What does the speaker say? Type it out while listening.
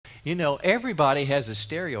You know, everybody has a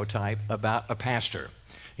stereotype about a pastor.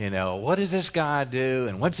 You know, what does this guy do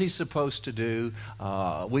and what's he supposed to do?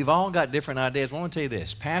 We've all got different ideas. I want to tell you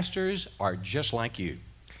this, pastors are just like you.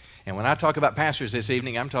 And when I talk about pastors this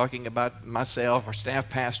evening, I'm talking about myself, our staff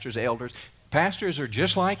pastors, elders. Pastors are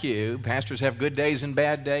just like you. Pastors have good days and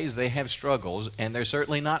bad days. They have struggles, and they're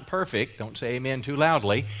certainly not perfect. Don't say amen too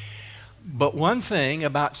loudly. But one thing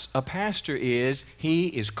about a pastor is he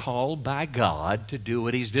is called by God to do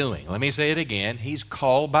what he's doing. Let me say it again. He's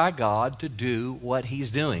called by God to do what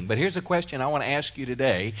he's doing. But here's a question I want to ask you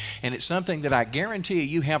today, and it's something that I guarantee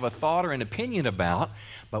you have a thought or an opinion about,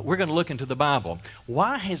 but we're going to look into the Bible.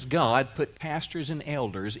 Why has God put pastors and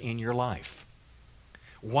elders in your life?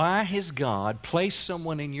 Why has God placed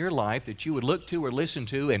someone in your life that you would look to or listen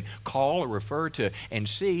to and call or refer to and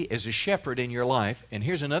see as a shepherd in your life? And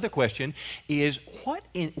here's another question, is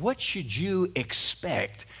what should you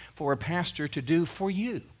expect for a pastor to do for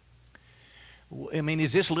you? I mean,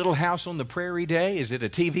 is this Little House on the Prairie Day? Is it a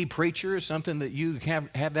TV preacher or something that you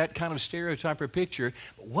have that kind of stereotype or picture?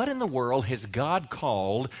 What in the world has God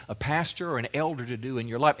called a pastor or an elder to do in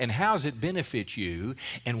your life? And how does it benefit you?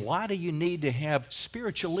 And why do you need to have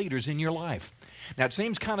spiritual leaders in your life? Now, it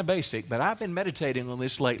seems kind of basic, but I've been meditating on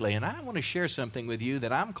this lately, and I want to share something with you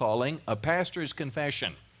that I'm calling a pastor's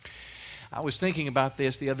confession. I was thinking about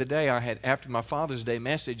this the other day. After my Father's Day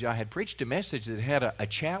message, I had preached a message that had a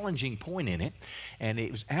challenging point in it, and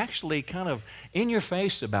it was actually kind of in your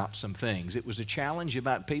face about some things. It was a challenge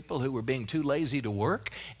about people who were being too lazy to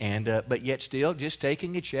work, but yet still just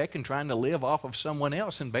taking a check and trying to live off of someone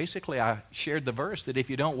else. And basically, I shared the verse that if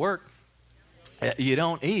you don't work, you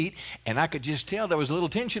don't eat, and I could just tell there was a little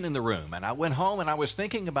tension in the room. And I went home and I was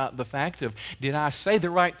thinking about the fact of, did I say the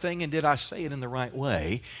right thing and did I say it in the right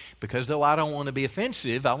way? Because though I don't want to be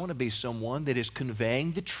offensive, I want to be someone that is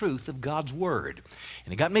conveying the truth of God's Word.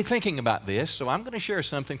 And it got me thinking about this, so I'm going to share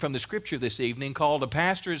something from the Scripture this evening called a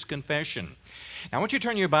pastor's confession. Now, I want you to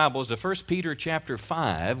turn your Bibles to 1 Peter chapter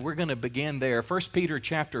 5. We're going to begin there, 1 Peter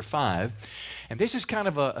chapter 5. And this is kind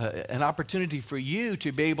of an opportunity for you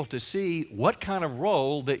to be able to see what kind of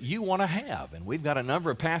role that you want to have. And we've got a number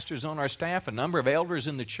of pastors on our staff, a number of elders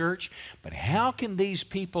in the church. But how can these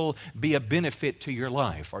people be a benefit to your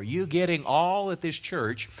life? Are you getting all that this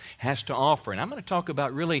church has to offer? And I'm going to talk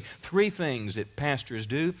about really three things that pastors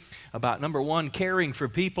do. About number one, caring for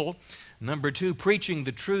people. Number two, preaching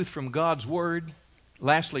the truth from God's Word.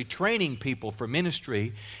 Lastly, training people for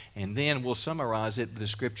ministry. And then we'll summarize it with the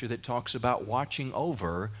scripture that talks about watching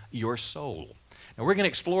over your soul. Now, we're going to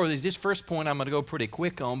explore this. This first point I'm going to go pretty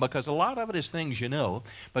quick on because a lot of it is things you know.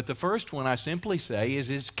 But the first one I simply say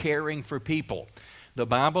is caring for people. The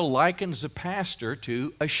Bible likens a pastor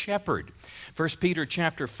to a shepherd. 1 Peter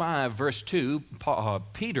chapter 5, verse 2,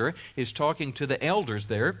 Peter is talking to the elders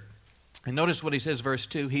there. And notice what he says, verse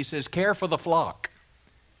 2. He says, care for the flock.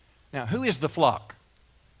 Now, who is the flock?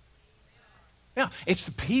 Yeah, it's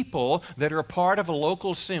the people that are a part of a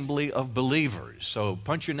local assembly of believers. So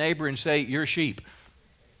punch your neighbor and say, you're sheep.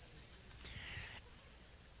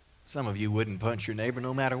 Some of you wouldn't punch your neighbor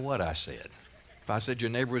no matter what I said. If I said your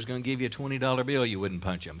neighbor was going to give you a $20 bill, you wouldn't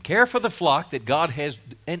punch him. Care for the flock that God has,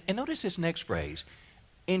 and notice this next phrase,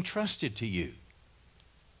 entrusted to you.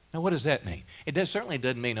 Now, what does that mean? It certainly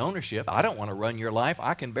doesn't mean ownership. I don't want to run your life.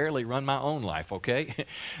 I can barely run my own life, okay?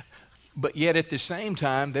 But yet at the same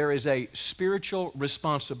time, there is a spiritual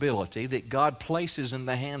responsibility that God places in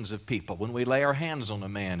the hands of people. When we lay our hands on a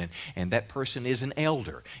man, and that person is an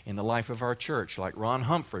elder in the life of our church, like Ron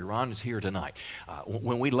Humphrey. Ron is here tonight.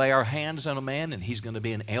 When we lay our hands on a man and he's going to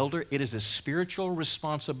be an elder, it is a spiritual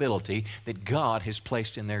responsibility that God has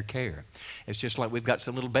placed in their care. It's just like we've got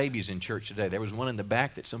some little babies in church today. There was one in the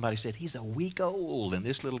back that somebody said, he's a week old, and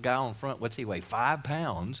this little guy on front, what's he weigh, 5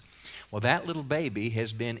 pounds? Well, that little baby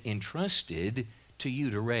has been entrusted to you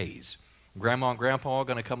to raise. Grandma and Grandpa are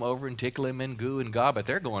going to come over and tickle him and goo and God, but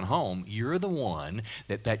they're going home. You're the one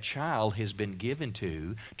that child has been given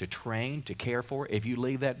to train, to care for. If you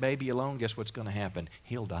leave that baby alone, guess what's going to happen?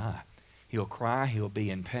 He'll die. He'll cry, he'll be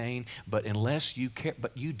in pain, but unless you care,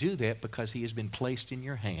 but you do that because he has been placed in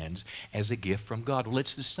your hands as a gift from God. Well,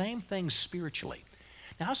 it's the same thing spiritually.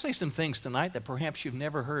 Now, I'll say some things tonight that perhaps you've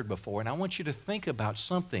never heard before, and I want you to think about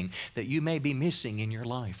something that you may be missing in your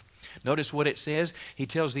life. Notice what it says. He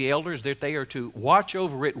tells the elders that they are to watch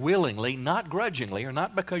over it willingly, not grudgingly, or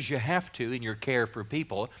not because you have to in your care for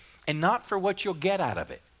people, and not for what you'll get out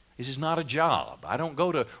of it. This is not a job. I don't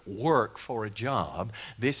go to work for a job.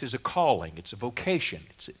 This is a calling. It's a vocation.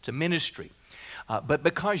 It's a ministry. But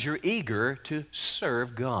because you're eager to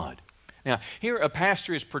serve God. Now, here a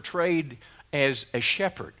pastor is portrayed as a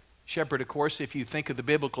shepherd. Shepherd, of course, if you think of the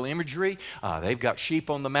biblical imagery, they've got sheep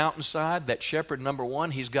on the mountainside. That shepherd, number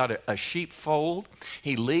one, he's got a sheepfold.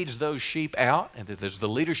 He leads those sheep out, and there's the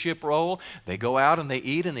leadership role. They go out and they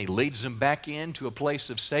eat, and he leads them back into a place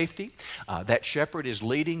of safety. That shepherd is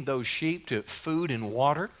leading those sheep to food and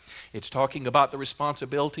water. It's talking about the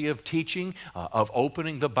responsibility of teaching, of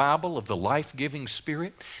opening the Bible, of the life-giving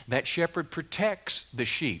Spirit. That shepherd protects the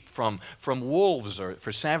sheep from wolves, or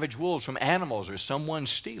for savage wolves, from animals, or someone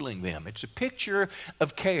stealing them. It's a picture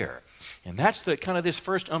of care. And that's the kind of this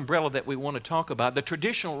first umbrella that we want to talk about. The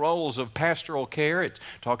traditional roles of pastoral care, it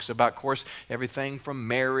talks about, of course, everything from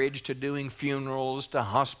marriage to doing funerals to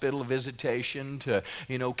hospital visitation to,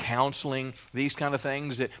 counseling, these kind of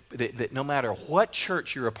things that no matter what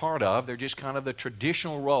church you're a part of, they're just kind of the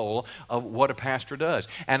traditional role of what a pastor does.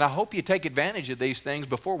 And I hope you take advantage of these things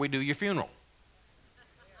before we do your funeral.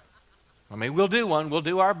 I mean, we'll do one. We'll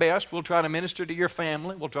do our best. We'll try to minister to your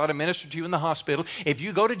family. We'll try to minister to you in the hospital. If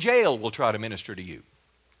you go to jail, we'll try to minister to you.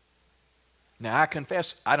 Now, I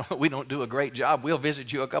confess, we don't do a great job. We'll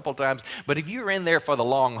visit you a couple times. But if you're in there for the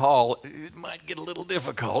long haul, it might get a little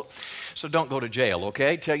difficult. So don't go to jail,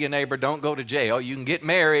 okay? Tell your neighbor, don't go to jail. You can get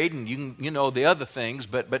married and you can, the other things,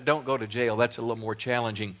 but don't go to jail. That's a little more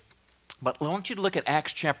challenging. But I want you to look at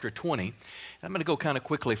Acts chapter 20. I'm going to go kind of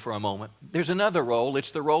quickly for a moment. There's another role.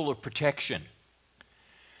 It's the role of protection.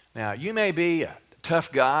 Now, you may be a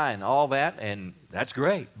tough guy and all that, and that's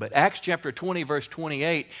great. But Acts chapter 20, verse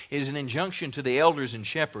 28 is an injunction to the elders and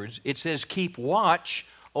shepherds. It says, keep watch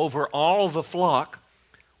over all the flock,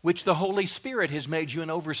 which the Holy Spirit has made you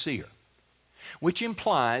an overseer. Which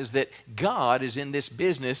implies that God is in this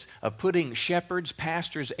business of putting shepherds,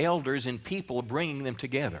 pastors, elders, and people, bringing them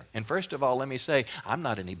together. And first of all, let me say, I'm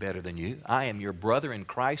not any better than you. I am your brother in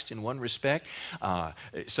Christ in one respect.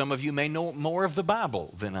 Some of you may know more of the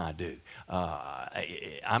Bible than I do.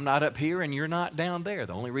 I'm not up here and you're not down there.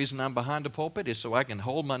 The only reason I'm behind the pulpit is so I can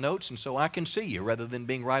hold my notes and so I can see you rather than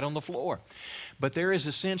being right on the floor. But there is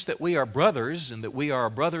a sense that we are brothers and that we are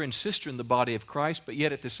a brother and sister in the body of Christ, but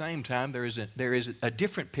yet at the same time there is a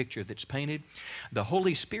different picture that's painted. The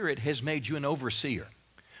Holy Spirit has made you an overseer.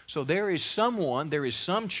 So there is some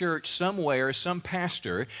church, somewhere, some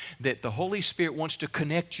pastor that the Holy Spirit wants to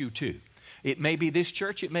connect you to. It may be this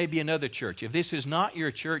church, it may be another church. If this is not your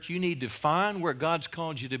church, you need to find where God's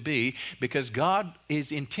called you to be, because God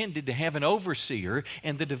is intended to have an overseer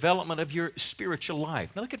in the development of your spiritual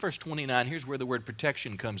life. Now look at verse 29. Here's where the word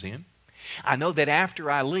protection comes in. I know that after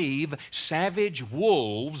I leave, savage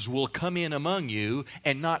wolves will come in among you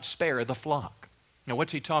and not spare the flock. Now,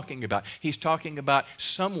 what's he talking about? He's talking about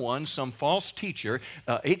some false teacher.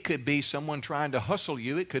 It could be someone trying to hustle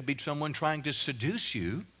you. It could be someone trying to seduce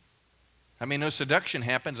you. I mean, no seduction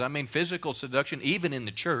happens. I mean, physical seduction, even in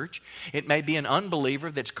the church. It may be an unbeliever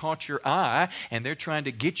that's caught your eye, and they're trying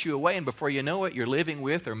to get you away, and before you know it, you're living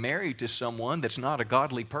with or married to someone that's not a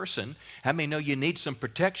godly person. How many know you need some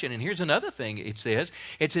protection? And here's another thing it says,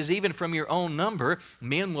 even from your own number,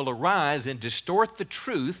 men will arise and distort the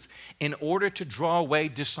truth in order to draw away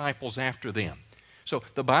disciples after them. So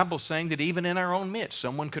the Bible's saying that even in our own midst,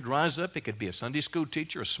 someone could rise up. It could be a Sunday school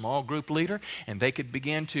teacher, a small group leader, and they could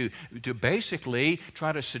begin to basically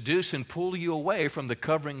try to seduce and pull you away from the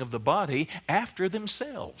covering of the body after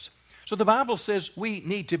themselves. So the Bible says we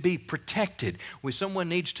need to be protected. Someone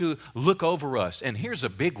needs to look over us. And here's a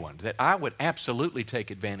big one that I would absolutely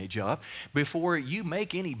take advantage of. Before you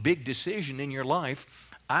make any big decision in your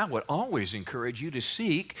life, I would always encourage you to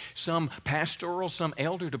seek some pastoral, some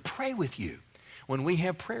elder to pray with you. When we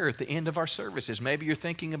have prayer at the end of our services, maybe you're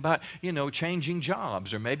thinking about, changing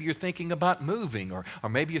jobs, or maybe you're thinking about moving, or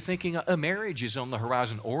maybe you're thinking a marriage is on the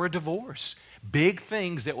horizon, or a divorce. Big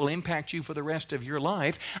things that will impact you for the rest of your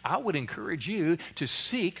life. I would encourage you to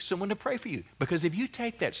seek someone to pray for you. Because if you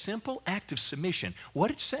take that simple act of submission,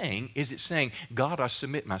 what it's saying is God, I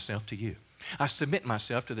submit myself to you. I submit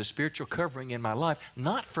myself to the spiritual covering in my life,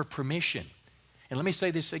 not for permission. And let me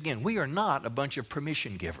say this again. We are not a bunch of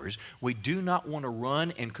permission givers. We do not want to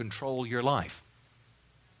run and control your life.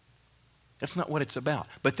 That's not what it's about.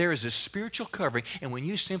 But there is a spiritual covering, and when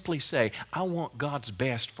you simply say, I want God's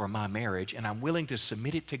best for my marriage, and I'm willing to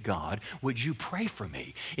submit it to God, would you pray for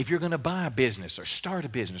me? If you're going to buy a business or start a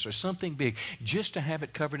business or something big, just to have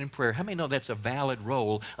it covered in prayer. How many know that's a valid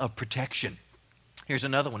role of protection? Here's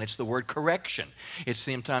another one. It's the word correction. It's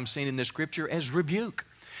sometimes seen in the Scripture as rebuke.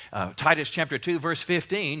 Titus chapter 2, verse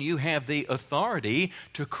 15, you have the authority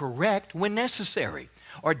to correct when necessary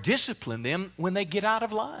or discipline them when they get out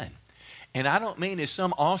of line. And I don't mean as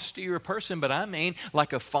some austere person, but I mean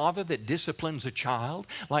like a father that disciplines a child,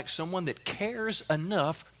 like someone that cares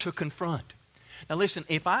enough to confront. Now listen,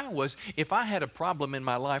 if I had a problem in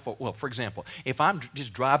my life, well, for example, if I'm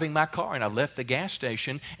just driving my car and I left the gas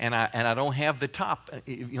station and I don't have the top,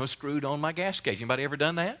 screwed on my gas gauge. Anybody ever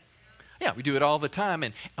done that? Yeah, we do it all the time.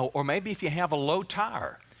 Or maybe if you have a low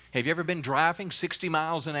tire. Have you ever been driving 60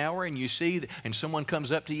 miles an hour and someone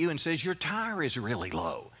comes up to you and says, your tire is really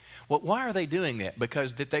low? Well, why are they doing that?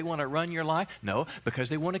 Because that they want to run your life? No, because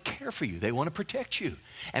they want to care for you. They want to protect you.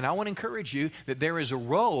 And I want to encourage you that there is a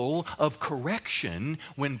role of correction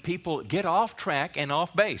when people get off track and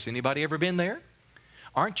off base. Anybody ever been there?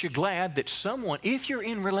 Aren't you glad that someone, if you're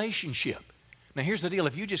in relationship, now here's the deal,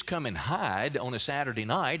 if you just come and hide on a Saturday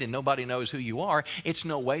night and nobody knows who you are, it's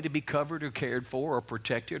no way to be covered or cared for or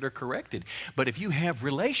protected or corrected. But if you have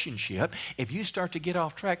relationship, if you start to get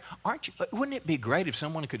off track, wouldn't it be great if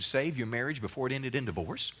someone could save your marriage before it ended in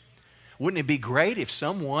divorce? Wouldn't it be great if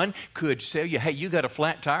someone could tell you, hey, you got a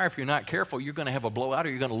flat tire. If you're not careful, you're going to have a blowout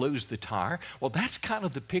or you're going to lose the tire. Well, that's kind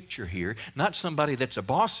of the picture here. Not somebody that's a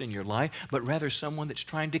boss in your life, but rather someone that's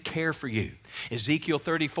trying to care for you. Ezekiel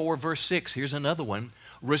 34, verse 6, here's another one.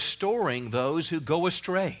 Restoring those who go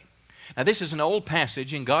astray. Now, this is an old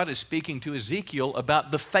passage, and God is speaking to Ezekiel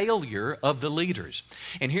about the failure of the leaders.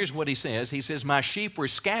 And here's what he says. He says, my sheep were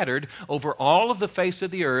scattered over all of the face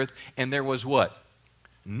of the earth, and there was what?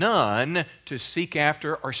 None to seek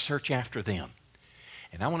after or search after them.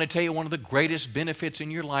 And I want to tell you one of the greatest benefits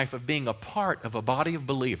in your life of being a part of a body of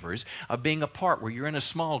believers, of being a part where you're in a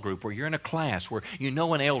small group, where you're in a class, where you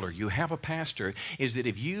know an elder, you have a pastor, is that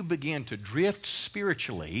if you begin to drift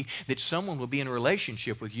spiritually, that someone will be in a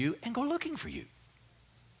relationship with you and go looking for you.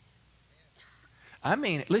 I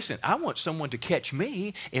mean, listen, I want someone to catch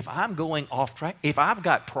me if I'm going off track. If I've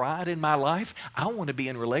got pride in my life, I want to be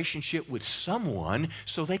in relationship with someone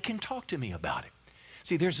so they can talk to me about it.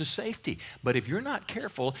 See, there's a safety. But if you're not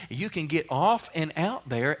careful, you can get off and out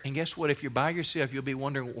there, and guess what? If you're by yourself, you'll be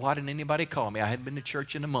wondering, why didn't anybody call me? I hadn't been to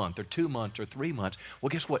church in a month or 2 months or 3 months. Well,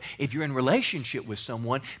 guess what? If you're in relationship with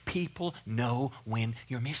someone, people know when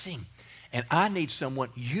you're missing. And I need someone,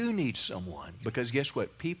 you need someone, because guess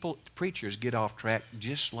what? Preachers get off track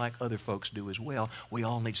just like other folks do as well. We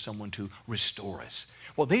all need someone to restore us.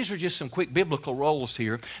 Well, these are just some quick biblical roles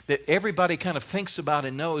here that everybody kind of thinks about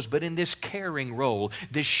and knows, but in this caring role,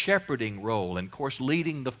 this shepherding role, and of course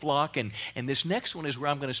leading the flock, and this next one is where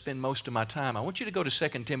I'm going to spend most of my time. I want you to go to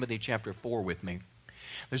 2 Timothy chapter 4 with me.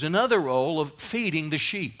 There's another role of feeding the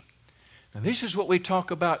sheep. Now, this is what we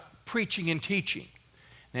talk about preaching and teaching.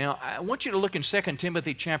 Now, I want you to look in 2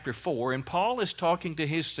 Timothy chapter 4, and Paul is talking to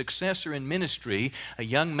his successor in ministry, a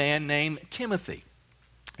young man named Timothy.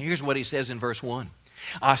 Here's what he says in verse 1.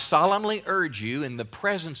 I solemnly urge you in the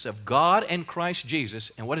presence of God and Christ Jesus,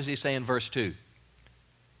 and what does he say in verse 2?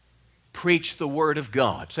 Preach the word of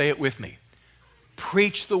God. Say it with me.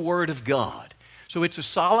 Preach the word of God. So it's a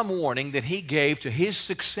solemn warning that he gave to his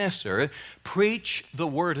successor. Preach the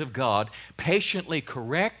word of God. Patiently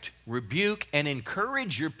correct, rebuke, and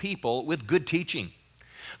encourage your people with good teaching.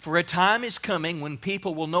 For a time is coming when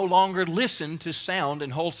people will no longer listen to sound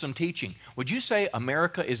and wholesome teaching. Would you say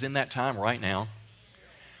America is in that time right now?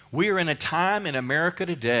 We are in a time in America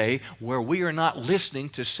today where we are not listening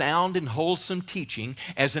to sound and wholesome teaching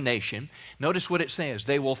as a nation. Notice what it says.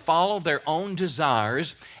 They will follow their own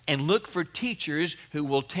desires and look for teachers who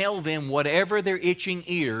will tell them whatever their itching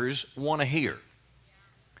ears want to hear.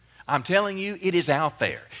 I'm telling you, it is out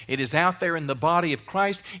there. It is out there in the body of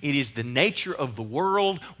Christ. It is the nature of the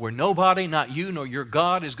world where nobody, not you nor your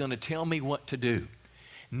God, is going to tell me what to do.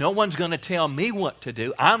 No one's going to tell me what to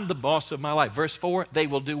do. I'm the boss of my life. Verse 4, they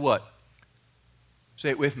will do what?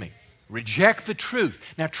 Say it with me. Reject the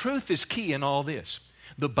truth. Now, truth is key in all this.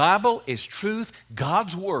 The Bible is truth,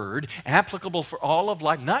 God's Word, applicable for all of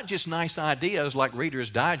life, not just nice ideas like Reader's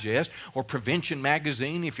Digest or Prevention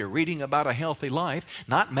Magazine if you're reading about a healthy life,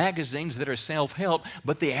 not magazines that are self-help,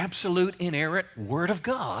 but the absolute inerrant Word of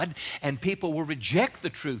God. And people will reject the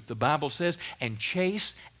truth, the Bible says, and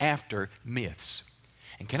chase after myths.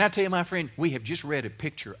 And can I tell you, my friend, we have just read a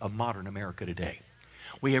picture of modern America today.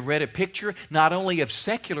 We have read a picture not only of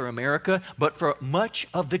secular America, but for much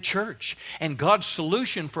of the church. And God's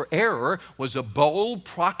solution for error was a bold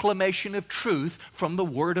proclamation of truth from the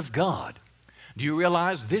Word of God. Do you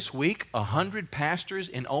realize this week 100 pastors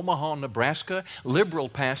in Omaha, Nebraska, liberal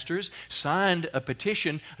pastors, signed a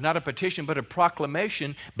petition, not a petition, but a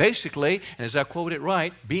proclamation, basically, and as I quote it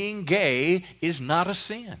right, being gay is not a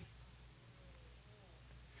sin.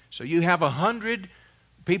 So you have 100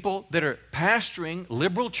 people that are pastoring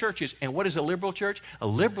liberal churches. And what is a liberal church? A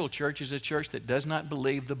liberal church is a church that does not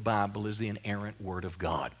believe the Bible is the inerrant Word of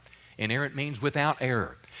God. Inerrant means without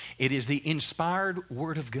error. It is the inspired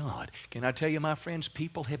Word of God. Can I tell you, my friends,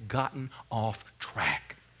 people have gotten off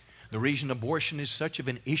track. The reason abortion is such of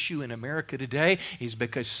an issue in America today is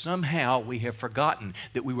because somehow we have forgotten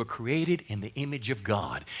that we were created in the image of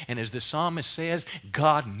God. And as the psalmist says,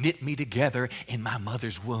 God knit me together in my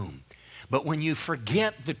mother's womb. But when you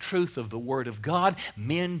forget the truth of the Word of God,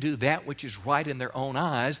 men do that which is right in their own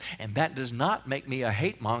eyes, and that does not make me a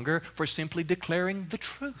hate monger for simply declaring the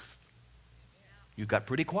truth. You got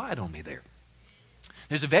pretty quiet on me there.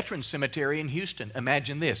 There's a veterans cemetery in Houston.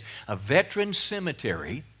 Imagine this, a veterans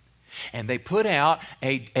cemetery, and they put out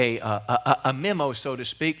a memo, so to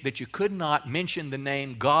speak, that you could not mention the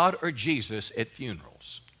name God or Jesus at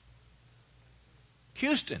funerals.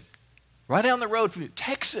 Houston, right down the road from you,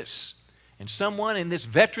 Texas. And someone in this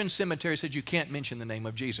veteran cemetery said you can't mention the name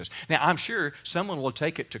of Jesus. Now, I'm sure someone will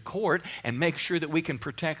take it to court and make sure that we can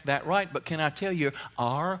protect that right. But can I tell you,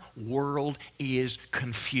 our world is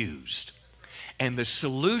confused. And the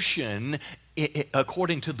solution,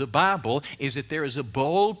 according to the Bible, is that there is a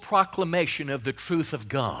bold proclamation of the truth of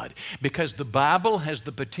God, because the Bible has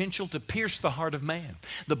the potential to pierce the heart of man.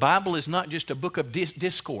 The Bible is not just a book of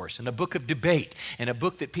discourse and a book of debate and a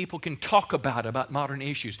book that people can talk about modern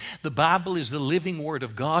issues. The Bible is the living Word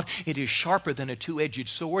of God. It is sharper than a two-edged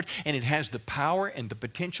sword, and it has the power and the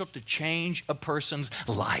potential to change a person's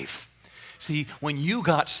life. See, when you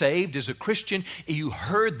got saved as a Christian, you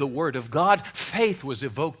heard the Word of God, faith was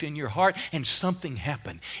evoked in your heart, and something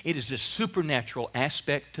happened. It is a supernatural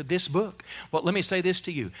aspect to this book. Well, let me say this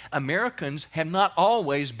to you. Americans have not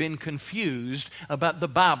always been confused about the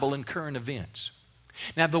Bible and current events.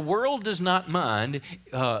 Now, the world does not mind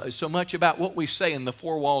so much about what we say in the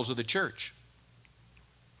four walls of the church.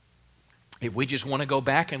 If we just want to go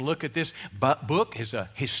back and look at this book as a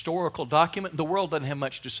historical document, the world doesn't have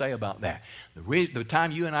much to say about that. The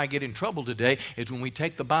time you and I get in trouble today is when we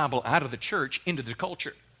take the Bible out of the church into the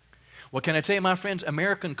culture. Well, can I tell you, my friends,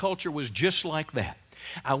 American culture was just like that.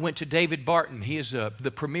 I went to David Barton. He is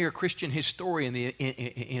the premier Christian historian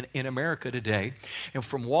in America today. And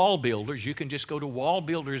from Wall Builders, you can just go to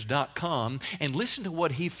wallbuilders.com and listen to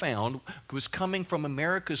what he found was coming from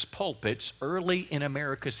America's pulpits early in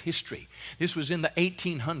America's history. This was in the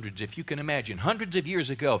 1800s, if you can imagine. Hundreds of years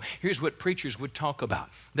ago, here's what preachers would talk about.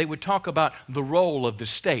 They would talk about the role of the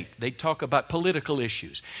state. They'd talk about political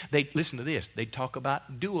issues. Listen to this. They'd talk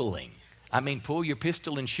about dueling. I mean, pull your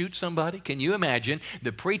pistol and shoot somebody. Can you imagine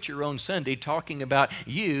the preacher on Sunday talking about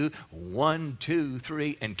you, 1, 2,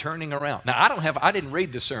 3, and turning around? Now, I didn't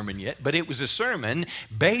read the sermon yet, but it was a sermon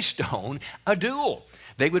based on a duel.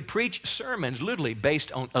 They would preach sermons literally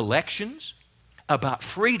based on elections, about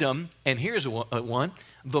freedom, and here's one,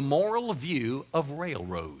 the moral view of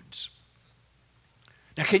railroads.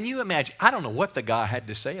 Now, can you imagine? I don't know what the guy had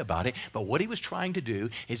to say about it, but what he was trying to do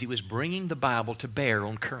is he was bringing the Bible to bear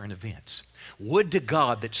on current events. Would to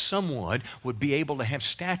God that someone would be able to have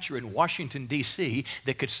stature in Washington, D.C.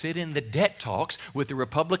 that could sit in the debt talks with the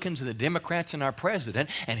Republicans and the Democrats and our president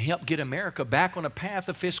and help get America back on a path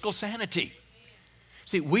of fiscal sanity.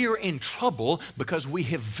 See, we are in trouble because we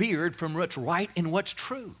have veered from what's right and what's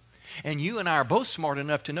true. And you and I are both smart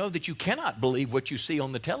enough to know that you cannot believe what you see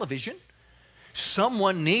on the television.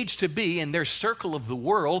 Someone needs to be in their circle of the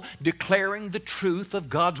world declaring the truth of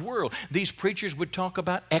God's world. These preachers would talk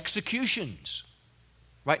about executions.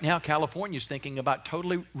 Right now, California is thinking about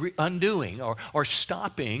totally undoing or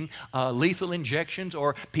stopping lethal injections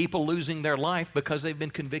or people losing their life because they've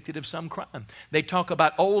been convicted of some crime. They talk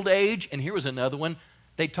about old age, and here was another one.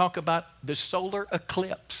 They talk about the solar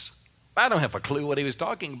eclipse. I don't have a clue what he was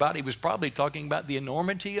talking about. He was probably talking about the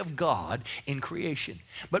enormity of God in creation.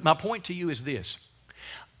 But my point to you is this.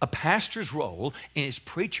 A pastor's role as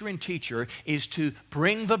preacher and teacher is to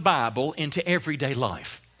bring the Bible into everyday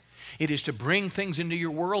life. It is to bring things into your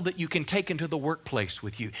world that you can take into the workplace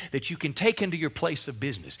with you, that you can take into your place of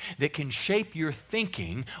business, that can shape your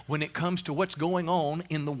thinking when it comes to what's going on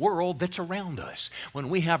in the world that's around us. When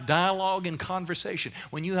we have dialogue and conversation,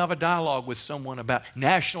 when you have a dialogue with someone about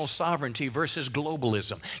national sovereignty versus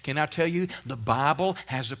globalism, can I tell you, the Bible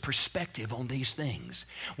has a perspective on these things.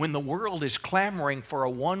 When the world is clamoring for a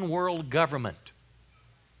one-world government,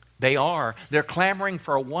 They're clamoring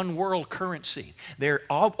for a one world currency. They're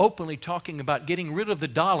all openly talking about getting rid of the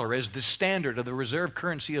dollar as the standard of the reserve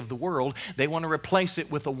currency of the world. They want to replace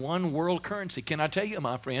it with a one world currency. Can I tell you,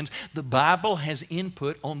 my friends, the Bible has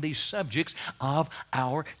input on these subjects of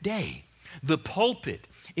our day. The pulpit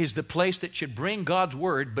is the place that should bring God's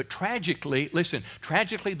word, but tragically,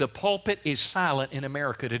 the pulpit is silent in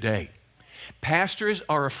America today. Pastors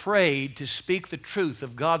are afraid to speak the truth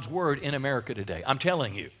of God's word in America today. I'm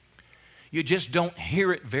telling you. You just don't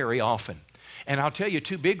hear it very often. And I'll tell you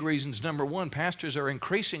two big reasons. Number one, pastors are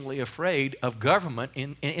increasingly afraid of government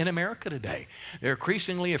in America today. They're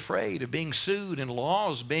increasingly afraid of being sued and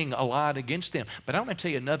laws being allowed against them. But I'm going to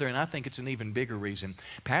tell you another, and I think it's an even bigger reason.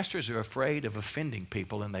 Pastors are afraid of offending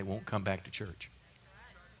people and they won't come back to church.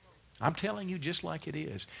 I'm telling you just like it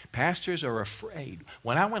is. Pastors are afraid.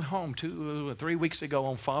 When I went home 2 or 3 weeks ago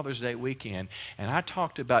on Father's Day weekend, and I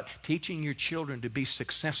talked about teaching your children to be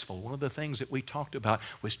successful, one of the things that we talked about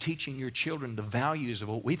was teaching your children the values of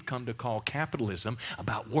what we've come to call capitalism,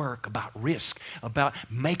 about work, about risk, about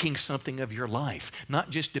making something of your life, not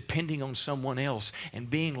just depending on someone else and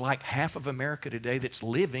being like half of America today that's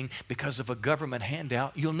living because of a government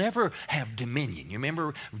handout. You'll never have dominion. You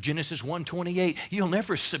remember Genesis 1:28? You'll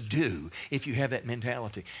never subdue if you have that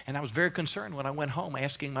mentality. And I was very concerned when I went home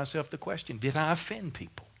asking myself the question, did I offend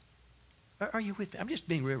people? Are you with me? I'm just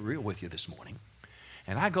being real with you this morning.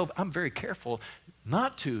 And I'm very careful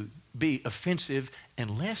not to be offensive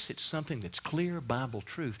unless it's something that's clear Bible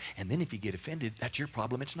truth. And then if you get offended, that's your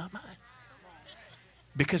problem, it's not mine.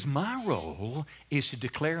 Because my role is to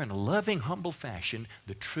declare in a loving, humble fashion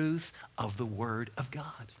the truth of the Word of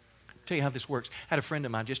God. I'll tell you how this works. I had a friend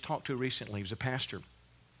of mine I just talked to recently. He was a pastor.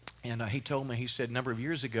 And he told me, he said, a number of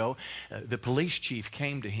years ago, the police chief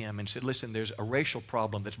came to him and said, listen, there's a racial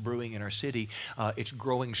problem that's brewing in our city. It's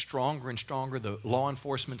growing stronger and stronger. The law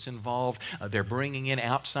enforcement's involved. They're bringing in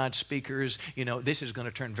outside speakers. You know, this is going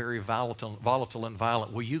to turn very volatile and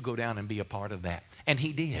violent. Will you go down and be a part of that? And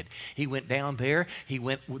he did. He went down there. He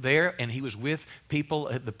went there, and he was with people,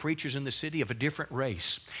 the preachers in the city of a different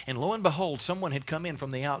race. And lo and behold, someone had come in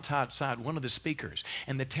from the outside, one of the speakers,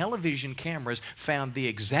 and the television cameras found the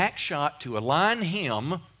exact shot to align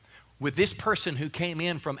him with this person who came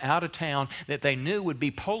in from out of town that they knew would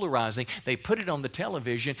be polarizing. They put it on the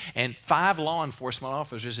television, and 5 law enforcement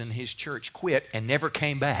officers in his church quit and never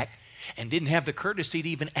came back and didn't have the courtesy to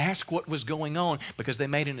even ask what was going on because they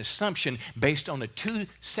made an assumption based on a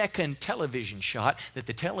 2-second television shot that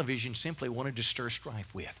the television simply wanted to stir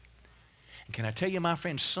strife with. And can I tell you, my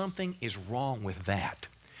friends, something is wrong with that.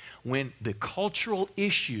 When the cultural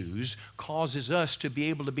issues causes us to be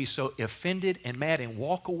able to be so offended and mad and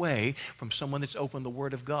walk away from someone that's opened the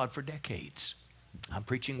Word of God for decades. I'm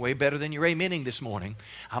preaching way better than you're amening this morning.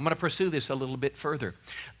 I'm going to pursue this a little bit further.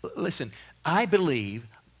 Listen, I believe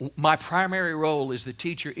my primary role as the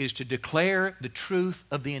teacher is to declare the truth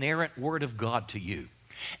of the inerrant Word of God to you.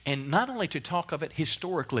 And not only to talk of it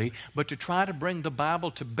historically, but to try to bring the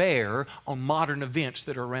Bible to bear on modern events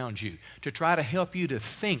that are around you. To try to help you to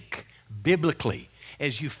think biblically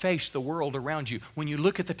as you face the world around you. When you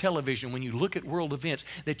look at the television, when you look at world events,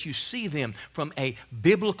 that you see them from a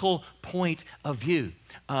biblical point of view.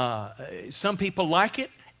 Some people like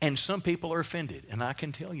it, and some people are offended, and I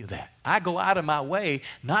can tell you that. I go out of my way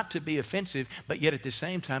not to be offensive, but yet at the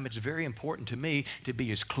same time, it's very important to me to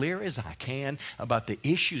be as clear as I can about the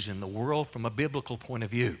issues in the world from a biblical point of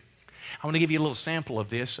view. I want to give you a little sample of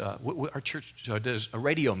this. Our church does a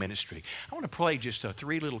radio ministry. I want to play just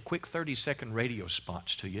 3 little quick 30-second radio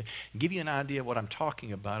spots to you and give you an idea of what I'm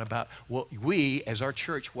talking about what we, as our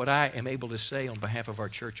church, what I am able to say on behalf of our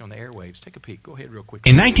church on the airwaves. Take a peek. Go ahead real quick.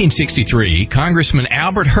 In 1963, Congressman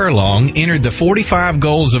Albert Herlong entered the 45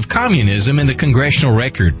 goals of communism in the Congressional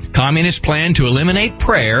Record. Communists planned to eliminate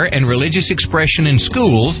prayer and religious expression in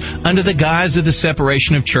schools under the guise of the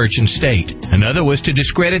separation of church and state. Another was to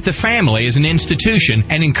discredit the family as an institution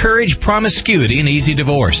and encourage promiscuity and easy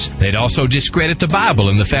divorce. They'd also discredit the Bible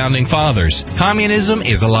and the Founding Fathers. Communism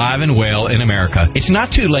is alive and well in America. It's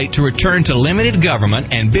not too late to return to limited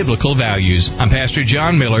government and biblical values. I'm Pastor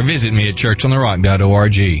John Miller. Visit me at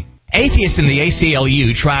churchontherock.org. Atheists in the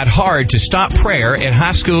ACLU tried hard to stop prayer at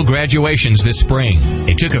high school graduations this spring.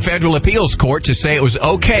 It took a federal appeals court to say it was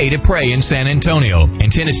okay to pray in San Antonio. In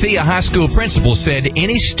Tennessee, a high school principal said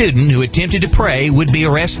any student who attempted to pray would be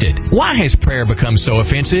arrested. Why has prayer become so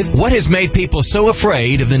offensive? What has made people so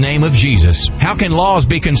afraid of the name of Jesus? How can laws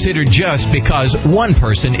be considered just because one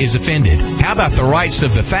person is offended? How about the rights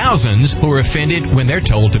of the thousands who are offended when they're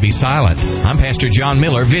told to be silent? I'm Pastor John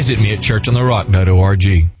Miller. Visit me at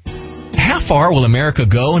churchontherock.org. How far will America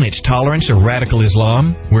go in its tolerance of radical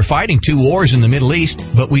Islam? We're fighting 2 wars in the Middle East,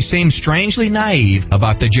 but we seem strangely naive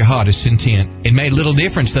about the jihadist's intent. It made little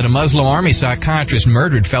difference that a Muslim army psychiatrist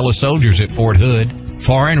murdered fellow soldiers at Fort Hood.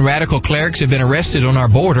 Foreign radical clerics have been arrested on our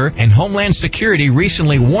border, and Homeland Security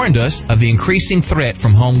recently warned us of the increasing threat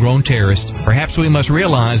from homegrown terrorists. Perhaps we must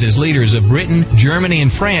realize, as leaders of Britain, Germany,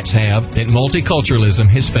 and France have, that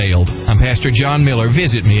multiculturalism has failed. I'm Pastor John Miller.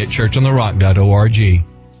 Visit me at churchontherock.org.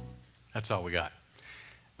 That's all we got.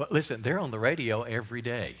 But listen, they're on the radio every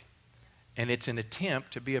day. And it's an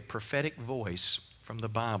attempt to be a prophetic voice from the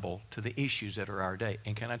Bible to the issues that are our day.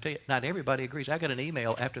 And can I tell you, not everybody agrees. I got an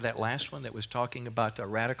email after that last one that was talking about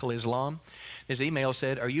radical Islam. His email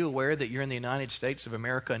said, "Are you aware that you're in the United States of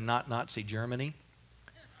America and not Nazi Germany?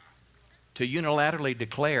 To unilaterally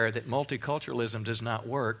declare that multiculturalism does not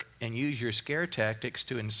work and use your scare tactics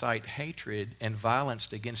to incite hatred and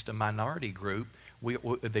violence against a minority group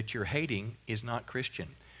that you're hating is not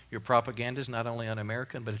Christian. Your propaganda is not only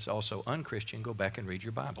un-American, but it's also un-Christian. Go back and read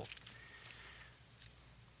your Bible."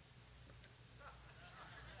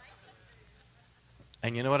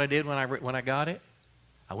 And you know what I did when I got it?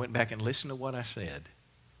 I went back and listened to what I said.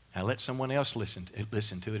 I let someone else listen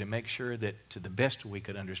to it and make sure that to the best we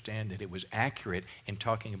could understand that it was accurate in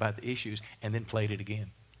talking about the issues, and then played it again.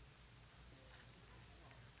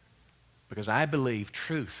 Because I believe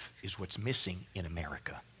truth is what's missing in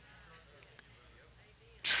America.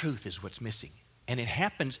 Truth is what's missing. And it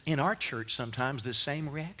happens in our church sometimes, the same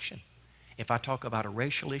reaction. If I talk about a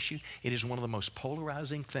racial issue, it is one of the most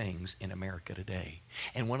polarizing things in America today,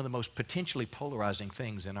 and one of the most potentially polarizing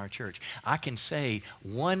things in our church. I can say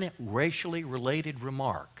one racially related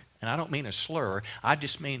remark, and I don't mean a slur, I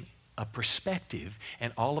just mean a perspective,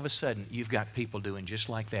 and all of a sudden you've got people doing just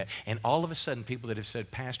like that. And all of a sudden people that have said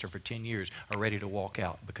pastor for 10 years are ready to walk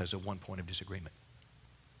out because of one point of disagreement.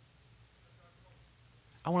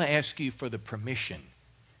 I want to ask you for the permission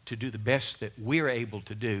to do the best that we're able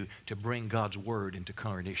to do to bring God's Word into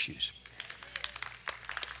current issues.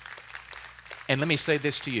 And let me say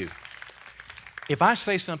this to you. If I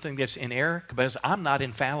say something that's in error, because I'm not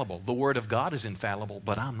infallible, the Word of God is infallible,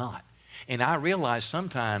 but I'm not. And I realize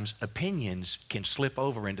sometimes opinions can slip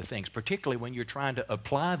over into things, particularly when you're trying to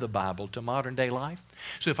apply the Bible to modern day life.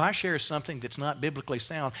 So if I share something that's not biblically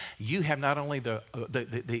sound, you have not only the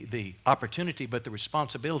opportunity, but the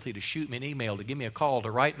responsibility to shoot me an email, to give me a call,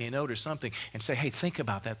 to write me a note or something, and say, hey, think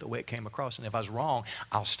about that the way it came across. And if I was wrong,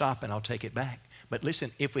 I'll stop and I'll take it back. But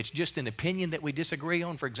listen, if it's just an opinion that we disagree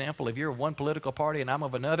on, for example, if you're of one political party and I'm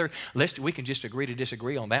of another, we can just agree to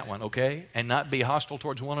disagree on that one, okay? And not be hostile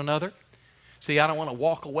towards one another. See, I don't want to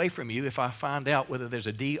walk away from you if I find out whether there's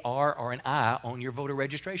a DR or an I on your voter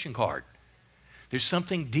registration card. There's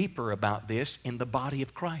something deeper about this in the body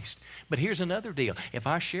of Christ. But here's another deal. If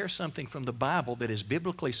I share something from the Bible that is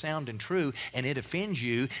biblically sound and true and it offends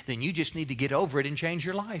you, then you just need to get over it and change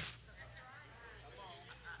your life.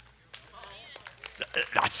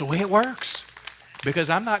 That's the way it works.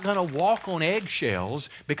 Because I'm not going to walk on eggshells,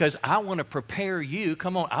 because I want to prepare you.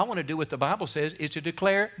 Come on, I want to do what the Bible says, is to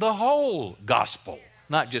declare the whole gospel,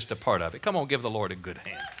 not just a part of it. Come on, give the Lord a good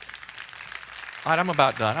hand. All right, I'm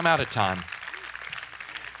about done. I'm out of time.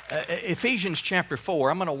 Ephesians chapter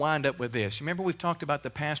 4, I'm going to wind up with this. Remember, we've talked about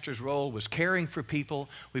the pastor's role was caring for people.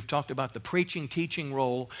 We've talked about the preaching, teaching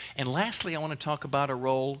role. And lastly, I want to talk about a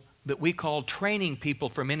role that we call training people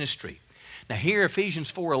for ministry. Now here,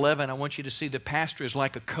 Ephesians 4:11, I want you to see the pastor is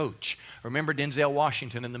like a coach. Remember Denzel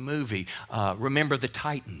Washington in the movie, Remember the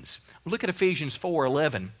Titans. Look at Ephesians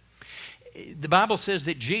 4:11. The Bible says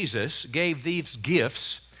that Jesus gave these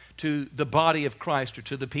gifts to the body of Christ, or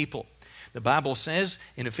to the people. The Bible says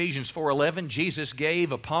in Ephesians 4:11, Jesus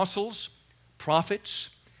gave apostles, prophets,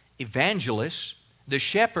 evangelists, the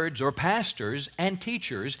shepherds or pastors and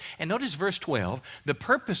teachers. And notice verse 12, the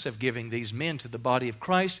purpose of giving these men to the body of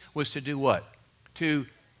Christ was to do what? To,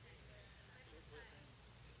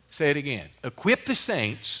 say it again, equip the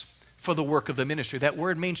saints for the work of the ministry. That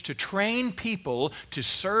word means to train people to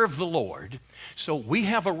serve the Lord. So we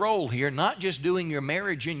have a role here, not just doing your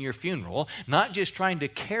marriage and your funeral, not just trying to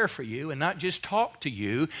care for you and not just talk to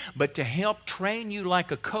you, but to help train you like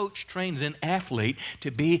a coach trains an athlete to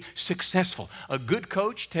be successful. A good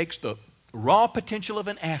coach takes the raw potential of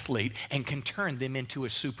an athlete and can turn them into a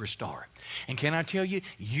superstar. And can I tell you,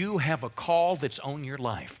 you have a call that's on your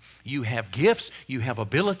life. You have gifts, you have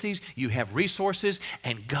abilities, you have resources,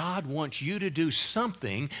 and God wants you to do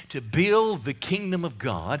something to build the kingdom of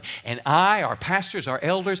God. And our pastors, our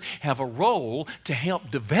elders, have a role to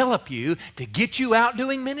help develop you, to get you out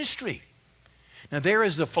doing ministry. Now, there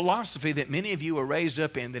is a philosophy that many of you are raised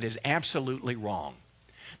up in that is absolutely wrong.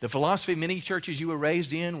 The philosophy many churches you were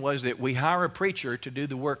raised in was that we hire a preacher to do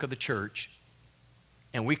the work of the church,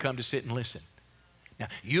 and we come to sit and listen. Now,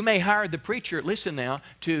 you may hire the preacher, listen now,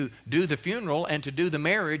 to do the funeral and to do the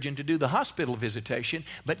marriage and to do the hospital visitation,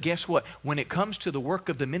 but guess what? When it comes to the work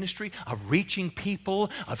of the ministry, of reaching people,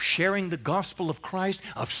 of sharing the gospel of Christ,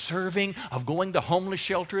 of serving, of going to homeless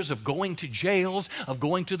shelters, of going to jails, of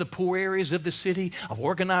going to the poor areas of the city, of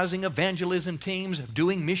organizing evangelism teams, of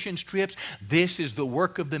doing mission trips, this is the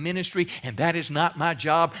work of the ministry, and that is not my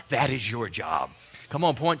job, that is your job. Come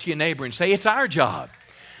on, point to your neighbor and say, it's our job.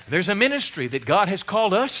 There's a ministry that God has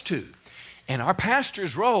called us to. And our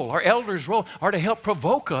pastor's role, our elder's role, are to help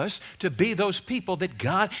provoke us to be those people that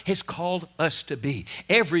God has called us to be.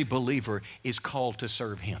 Every believer is called to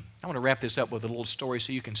serve Him. I want to wrap this up with a little story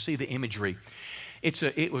so you can see the imagery.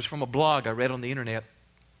 It was from a blog I read on the internet.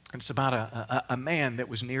 It's about a man that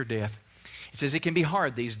was near death. It says it can be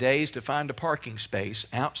hard these days to find a parking space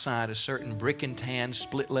outside a certain brick and tan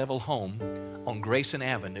split-level home on Grayson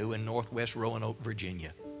Avenue in northwest Roanoke,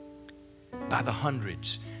 Virginia. By the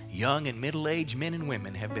hundreds, young and middle-aged men and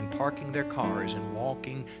women have been parking their cars and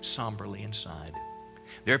walking somberly inside.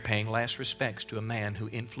 They're paying last respects to a man who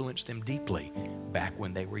influenced them deeply back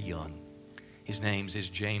when they were young. His name is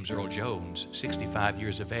James Earl Jones, 65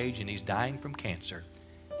 years of age, and he's dying from cancer.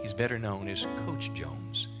 He's better known as Coach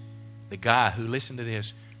Jones. The guy who, listen to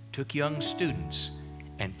this, took young students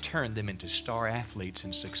and turned them into star athletes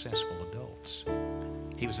and successful adults.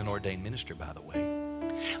 He was an ordained minister, by the way.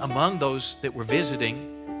 Among those that were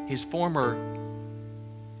visiting, his former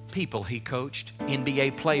people he coached,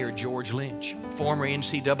 NBA player George Lynch, former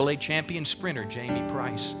NCAA champion sprinter Jamie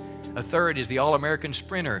Price. A third is the All-American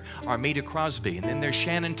sprinter Armida Crosby. And then there's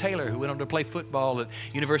Shannon Taylor, who went on to play football at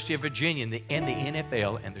University of Virginia and the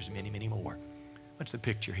NFL, and there's many, many more. What's the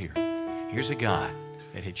picture here? Here's a guy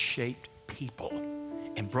that had shaped people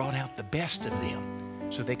and brought out the best of them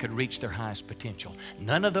so they could reach their highest potential.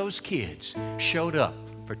 None of those kids showed up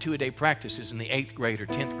for two-a-day practices in the 8th grade or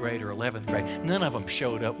 10th grade or 11th grade. None of them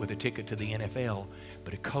showed up with a ticket to the NFL.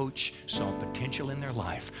 But a coach saw potential in their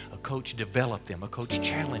life. A coach developed them. A coach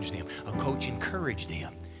challenged them. A coach encouraged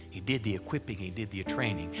them. He did the equipping, he did the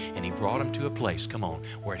training, and he brought them to a place, come on,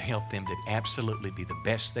 where it helped them to absolutely be the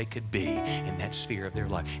best they could be in that sphere of their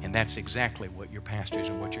life. And that's exactly what your pastors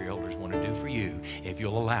and what your elders want to do for you if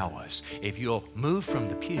you'll allow us. If you'll move from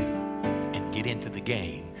the pew and get into the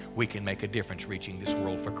game, we can make a difference reaching this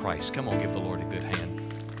world for Christ. Come on, give the Lord a good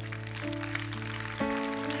hand.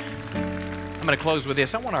 I'm going to close with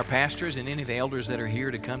this. I want our pastors and any of the elders that are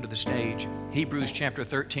here to come to the stage. Hebrews chapter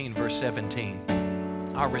 13, verse 17.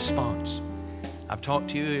 Our response. I've talked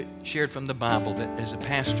to you, shared from the Bible, that as a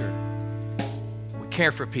pastor, we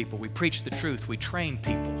care for people, we preach the truth, we train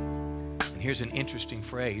people. And here's an interesting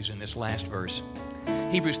phrase in this last verse.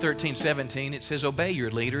 Hebrews 13:17, it says, obey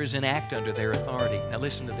your leaders and act under their authority. Now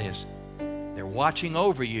listen to this. They're watching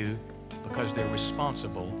over you because they're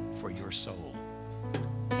responsible for your soul.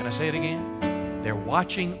 Can I say it again? They're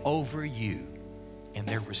watching over you and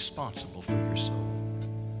they're responsible for your soul.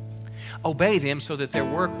 Obey them so that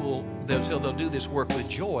they'll do this work with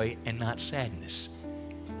joy and not sadness.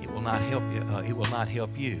 It will not help you. It will not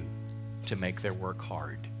help you to make their work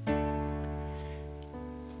hard.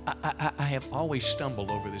 I have always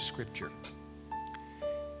stumbled over this scripture.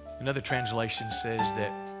 Another translation says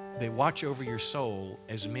that they watch over your soul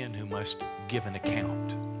as men who must give an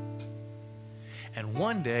account. And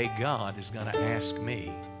one day God is going to ask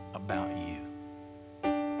me about you.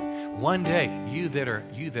 One day, you that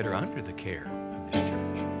are under the care of this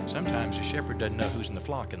church. Sometimes the shepherd doesn't know who's in the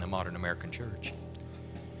flock in the modern American church.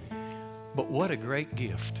 But what a great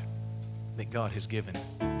gift that God has given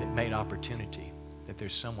that made opportunity that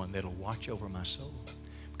there's someone that'll watch over my soul.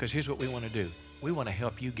 Because here's what we want to do. We want to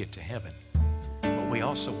help you get to heaven. But we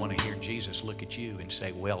also want to hear Jesus look at you and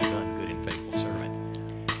say, well done, good and faithful servant.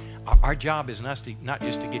 Our job is not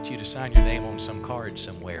just to get you to sign your name on some card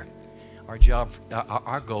somewhere.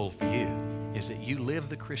 Our goal for you is that you live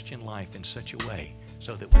the Christian life in such a way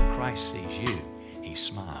so that when Christ sees you, He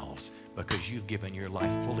smiles because you've given your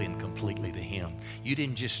life fully and completely to Him. You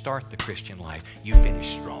didn't just start the Christian life, you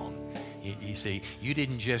finished strong. You see, you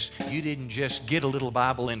didn't just get a little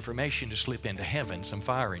Bible information to slip into heaven, some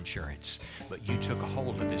fire insurance, but you took a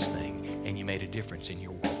hold of this thing and you made a difference in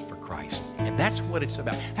your world for Christ. And that's what it's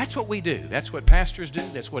about. That's what we do. That's what pastors do.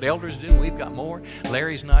 That's what elders do. We've got more.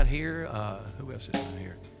 Larry's not here. Who else is not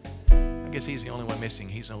here? I guess he's the only one missing.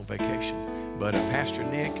 He's on vacation. But Pastor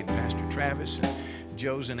Nick and Pastor Travis and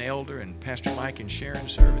Joe's an elder, and Pastor Mike and Sharon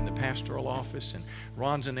serve in the pastoral office, and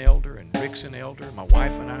Ron's an elder, and Rick's an elder. My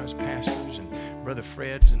wife and I as pastors, and Brother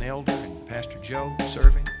Fred's an elder, and Pastor Joe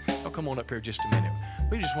serving. Oh, come on up here just a minute.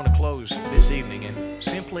 We just want to close this evening and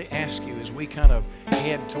simply ask you, as we kind of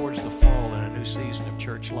head towards the fall and a new season of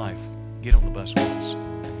church life, get on the bus with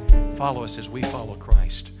us. Follow us as we follow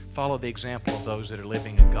Christ. Follow the example of those that are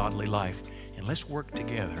living a godly life. And let's work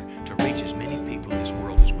together to reach as many people in this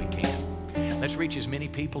world as we can. Let's reach as many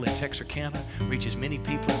people in Texarkana, reach as many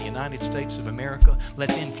people in the United States of America.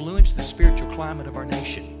 Let's influence the spiritual climate of our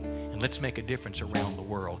nation. And and let's make a difference around the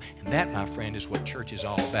world. And that, my friend, is what church is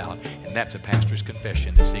all about. And that's a pastor's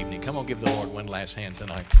confession this evening. Come on, give the Lord one last hand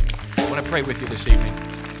tonight. I want to pray with you this evening.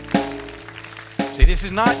 See, this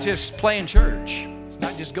is not just playing church. It's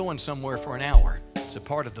not just going somewhere for an hour. It's a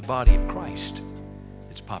part of the body of Christ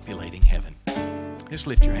that's populating heaven. Just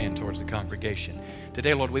lift your hand towards the congregation.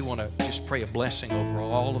 Today, Lord, we want to just pray a blessing over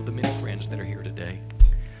all of the many friends that are here today.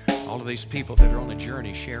 All of these people that are on a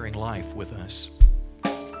journey sharing life with us.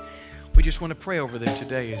 We just want to pray over them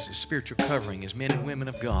today as a spiritual covering, as men and women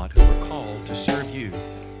of God who are called to serve you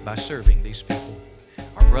by serving these people.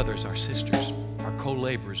 Our brothers, our sisters, our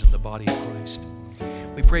co-laborers in the body of Christ.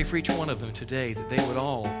 We pray for each one of them today that they would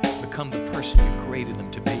all become the person you've created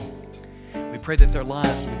them to be. We pray that their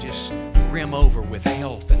lives would just brim over with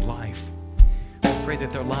health and life. We pray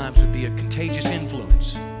that their lives would be a contagious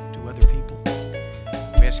influence to other people.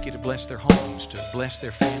 We ask you to bless their homes, to bless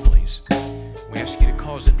their families. We ask you to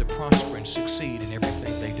cause them to prosper and succeed in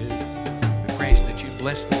everything they do. We pray that you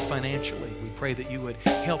bless them financially. We pray that you would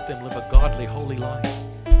help them live a godly, holy life.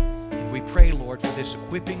 And we pray, Lord, for this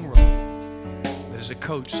equipping role, that as a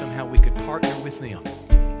coach, somehow we could partner with them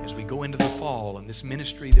as we go into the fall and this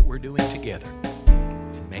ministry that we're doing together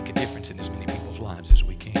and make a difference in as many people's lives as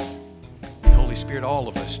we can. And Holy Spirit, all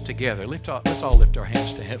of us together, let's all lift our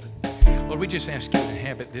hands to heaven. Lord, we just ask you to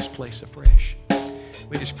inhabit this place afresh.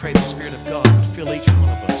 We just pray the Spirit of God would fill each one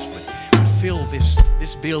of us, would fill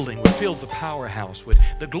this building, would fill the powerhouse, would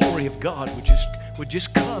the glory of God would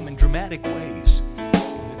just come in dramatic ways,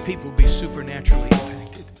 that people would be supernaturally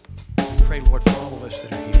impacted. We pray, Lord, for all of us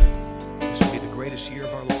that are here. This will be the greatest year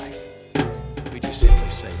of our life. We just simply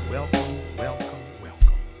say, welcome, welcome,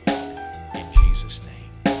 welcome. In Jesus'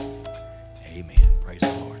 name, amen. Praise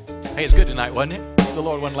the Lord. Hey, it's good tonight, wasn't it? Give the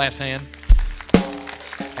Lord one last hand.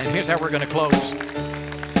 And here's how we're going to close.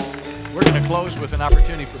 We're going to close with an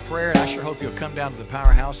opportunity for prayer, and I sure hope you'll come down to the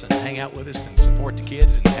Powerhouse and hang out with us and support the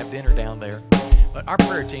kids and have dinner down there. But our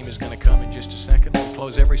prayer team is going to come in just a second. We'll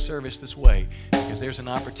close every service this way because there's an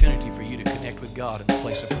opportunity for you to connect with God in the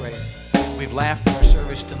place of prayer. We've laughed in our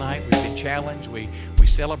service tonight. We've been challenged. We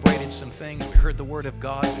celebrated some things. We heard the Word of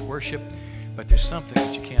God. We worshiped. But there's something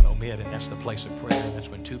that you can't omit, and that's the place of prayer. And that's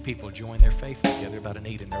when two people join their faith together about a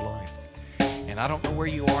need in their life. And I don't know where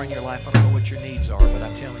you are in your life. I don't know what your needs are, but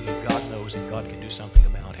I'm telling you, God knows and God can do something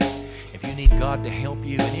about it. If you need God to help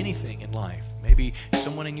you in anything in life, maybe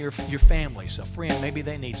someone in your family, a friend, maybe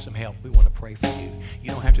they need some help, we want to pray for you.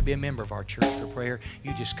 You don't have to be a member of our church for prayer.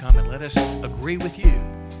 You just come and let us agree with you,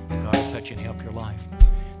 and God will touch you and help your life.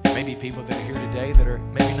 There may be people that are here today that are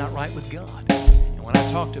maybe not right with God. And when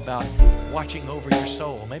I talked about watching over your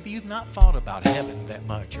soul, maybe you've not thought about heaven that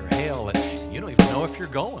much or hell, and you don't even know if you're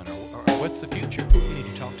going or what's the future. You need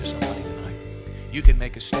to talk to somebody tonight. You can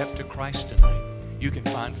make a step to Christ tonight. You can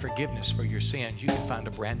find forgiveness for your sins. You can find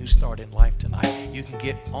a brand new start in life tonight. You can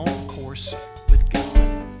get on course with God.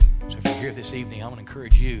 So if you're here this evening, I want to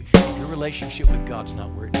encourage you, if your relationship with God's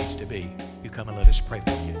not where it needs to be, you come and let us pray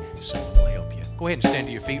for you. Someone will help you. Go ahead and stand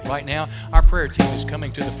to your feet right now. Our prayer team is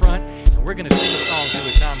coming to the front, and we're going to sing a song to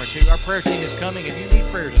a time or two. Our prayer team is coming. If you need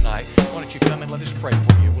prayer tonight, why don't you come and let us pray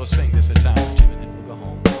for you. We'll sing this a time or two, and then we'll go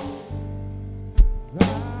home.